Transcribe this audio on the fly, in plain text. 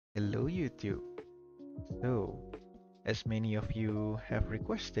Hello YouTube. So, as many of you have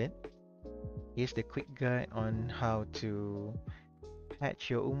requested, here's the quick guide on how to patch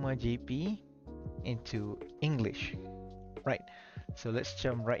your Uma JP into English. Right, so let's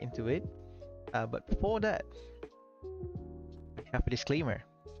jump right into it. But before that, I have a disclaimer.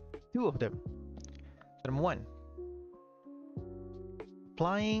 Two of them. So number one,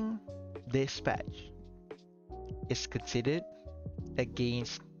 applying this patch is considered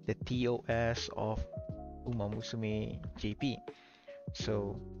against the ToS of Uma Musume JP.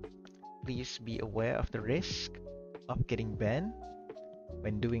 So please be aware of the risk of getting banned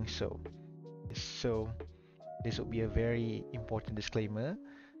when doing so. So this will be a very important disclaimer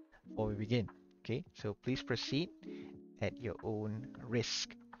before we begin. Okay, so please proceed at your own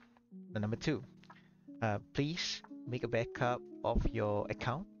risk. Number two, please make a backup of your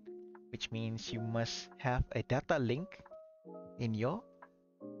account, which means you must have a data link in your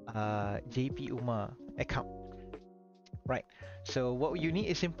JP Uma account. Right, so what you need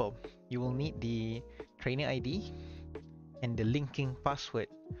is simple. You will need the trainer ID and the linking password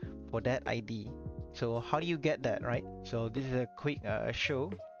for that ID. So how do you get that, right? So this is a quick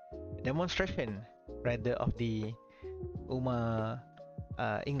demonstration rather of the Uma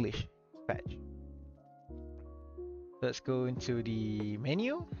English patch. Let's go into the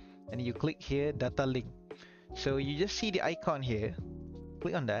menu and you click here data link. So you just see the icon here,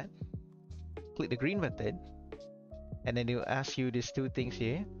 click on that, click the green button, and then it will ask you these two things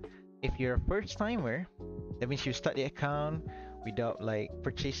here. If you're a first timer, that means you start the account without like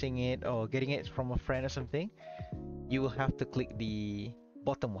purchasing it or getting it from a friend or something, you will have to click the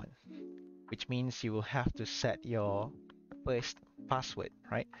bottom one, which means you will have to set your first password,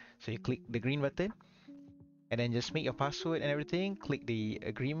 right? So you click the green button and then just make your password and everything, click the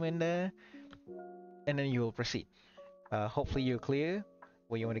agreement there, and then you will proceed. Hopefully you're clear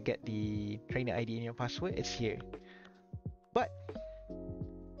where you want to get the trainer ID and your password. It's here. But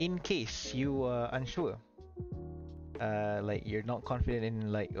in case you are unsure, like you're not confident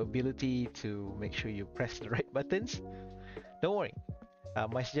in like ability to make sure you press the right buttons, don't worry.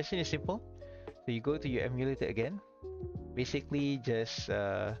 My suggestion is simple. So you go to your emulator again. Basically, just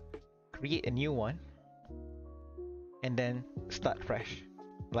create a new one and then start fresh,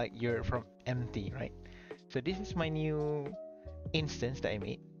 like you're from empty, right? So this is my new instance that I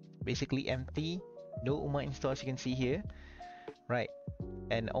made. Basically empty, no Uma install as you can see here, right?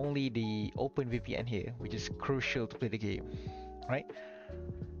 And only the OpenVPN here, which is crucial to play the game, right?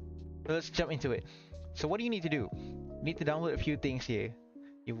 So let's jump into it. So what do you need to do? You need to download a few things here,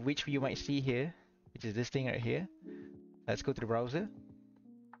 which you might see here, which is this thing right here. Let's go to the browser.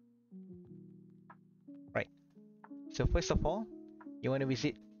 Right. So first of all, you want to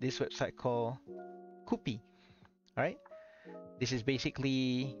visit this website called Qoopy. Alright. This is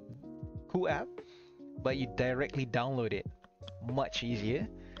basically QooApp, but you directly download it. Much easier,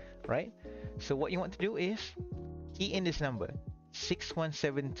 right? So what you want to do is key in this number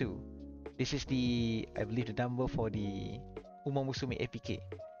 6172. This is the, I believe, the number for the Uma Musume APK.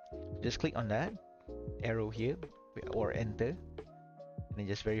 Just click on that arrow here or enter, and then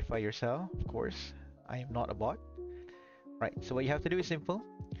just verify yourself. Of course, I am not a bot. Right, so what you have to do is simple.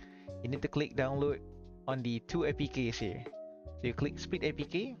 You need to click download on the two APKs here. So you click split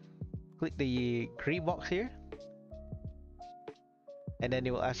APK, click the gray box here, and then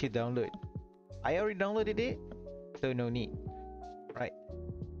it will ask you to download. I already downloaded it, so no need. Right,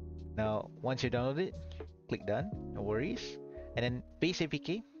 now once you download it, click done, no worries. And then base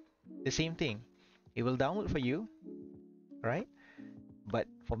APK, the same thing. It will download for you, right? But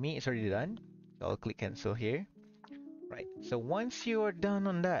for me, it's already done. So I'll click cancel here. Right, so once you are done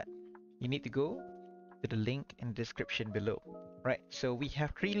on that, you need to go to the link in the description below. Right, so we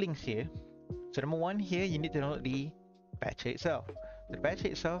have three links here. So number one here, you need to download the patch itself. The patch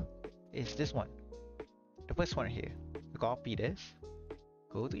itself is this one. The first one here. Copy this,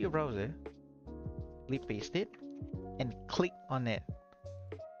 go to your browser, paste it, and click on it.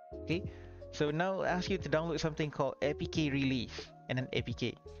 Okay, so now it'll ask you to download something called APK release and an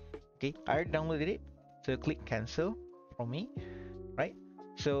APK. Okay, I already downloaded it, so click cancel from me, right?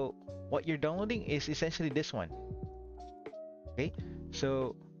 So what you're downloading is essentially this one. Okay,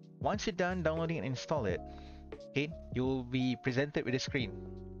 so once you're done downloading and install it, okay, you will be presented with a screen.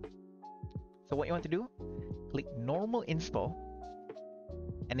 So what you want to do, click normal install,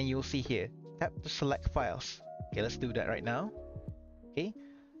 and then you'll see here, tap to select files. Okay, let's do that right now. Okay,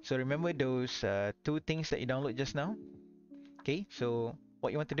 so remember those two things that you downloaded just now. Okay, so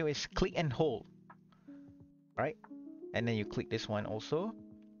what you want to do is click and hold, right? And then you click this one also,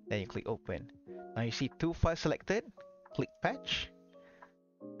 then you click open. Now you see two files selected, click patch,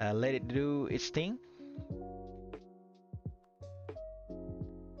 let it do its thing.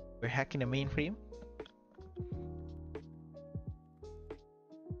 We're hacking the mainframe.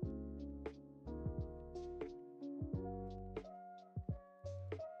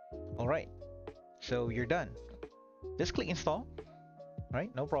 Alright, so you're done. Just click install, right?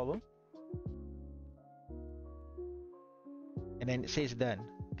 No problem. And then it says done.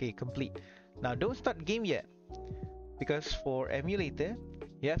 Okay, complete. Now don't start the game yet, because for emulator,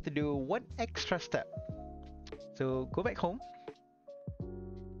 you have to do one extra step. So go back home.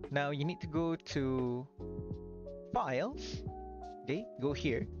 Now you need to go to files. Okay, go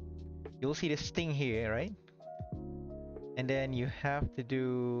here. You'll see this thing here, right? And then you have to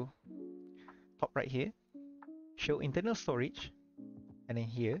do top right here, show internal storage, and then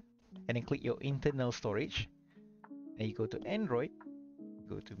here, and then click your internal storage, and you go to Android,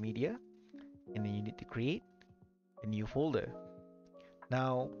 go to media, and then you need to create a new folder.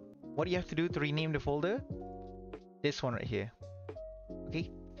 Now what do you have to do to rename the folder? This one right here. Okay,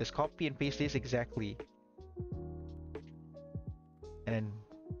 just copy and paste this exactly, and then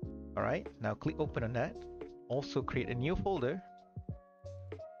alright, now click open on that. Also create a new folder,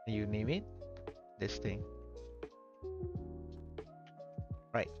 and you name it this thing.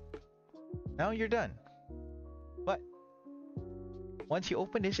 Right, now you're done. But once you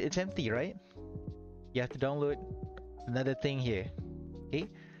open this, it's empty, right? You have to download another thing here. Okay,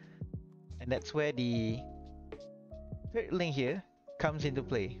 and that's where the third link here comes into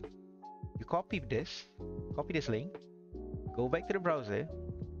play. You copy this link, go back to the browser,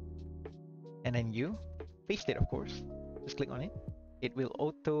 and then you paste it, of course. Just click on it. It will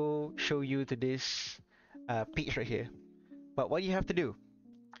auto show you to this page right here. But what you have to do,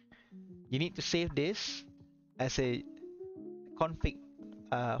 you need to save this as a config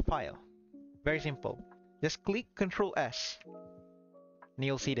file. Very simple. Just click CTRL+S, and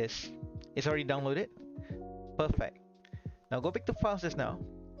you'll see this. It's already downloaded. Perfect. Now go back to files just now.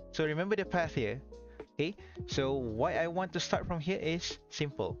 So remember the path here. Okay, so why I want to start from here is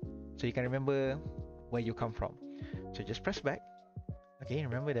simple, so you can remember where you come from. So just press back. Okay,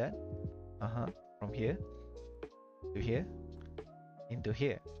 remember that. From here to here into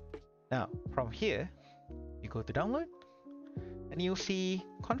here. Now from here you go to download, and you'll see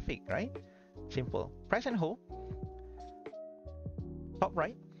config, right? Simple. Press and hold. Top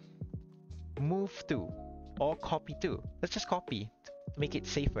right, move to, or copy to. Let's just copy to make it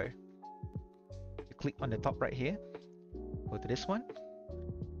safer. You click on the top right here, go to this one,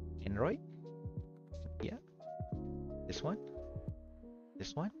 Android, yeah, this one,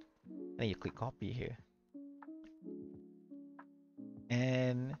 and you click copy here,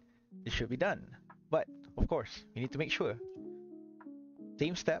 and it should be done. But of course, you need to make sure.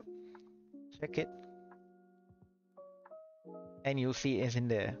 Same step, check it, and you'll see it's in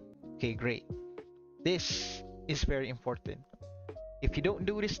there. Okay, great. This is very important. If you don't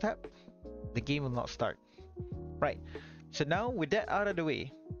do this step, the game will not start. Right, so now with that out of the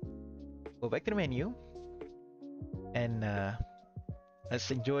way, go back to the menu, and let's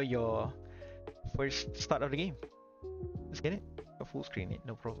enjoy your first start of the game. Let's get it. A full screen it,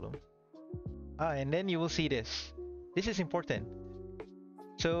 no problem. And then you will see this. This is important.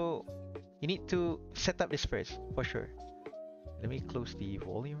 So you need to set up this first, for sure. Let me close the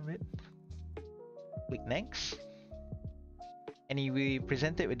volume a bit. Click next, and you will be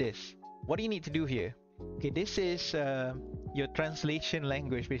presented with this. What do you need to do here? Okay, this is your translation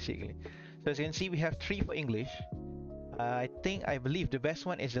language basically. So as you can see, we have 3 for English. I believe the best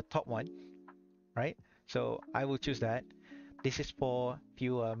one is the top one, right? So I will choose that. This is for if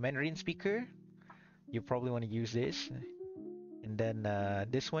you are a Mandarin speaker, you probably want to use this. And then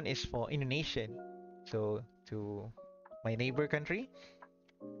this one is for Indonesian, so to my neighbor country.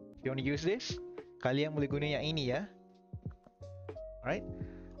 If you want to use this, kalian boleh guna yang ini ya. Alright.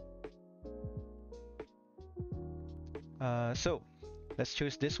 So let's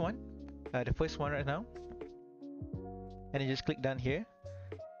choose this one, the first one right now, and then just click done here,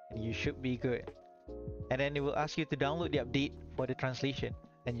 and you should be good. And then it will ask you to download the update for the translation,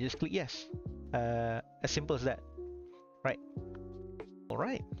 and you just click yes. As simple as that. Right.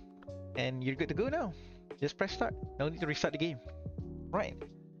 Alright, and you're good to go now. Just press start. No need to restart the game. Right,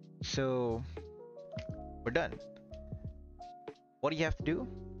 so we're done. What do you have to do?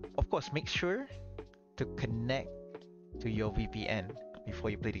 Of course, make sure to connect to your VPN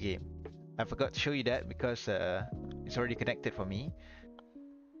before you play the game. I forgot to show you that because it's already connected for me.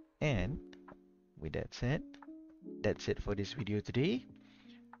 And with that said, that's it for this video today.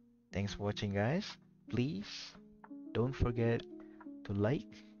 Thanks for watching, guys. Please don't forget to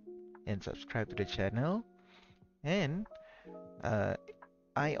like and subscribe to the channel, and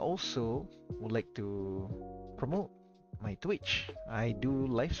I also would like to promote my Twitch. I do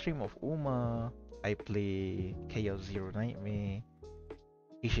live stream of Uma. I play Chaos Zero Nightmare,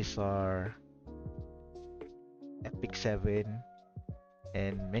 Ishisar, Epic 7,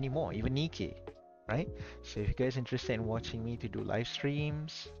 and many more, even Nike, right? So if you guys interested in watching me to do live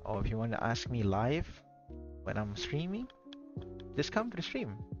streams, or if you want to ask me live when I'm streaming, just come to the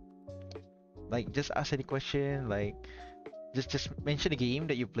stream. Like, just ask any question, like, just mention the game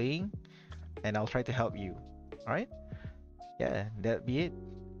that you're playing, and I'll try to help you. Alright? Yeah, that'd be it.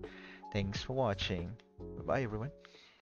 Thanks for watching. Bye everyone.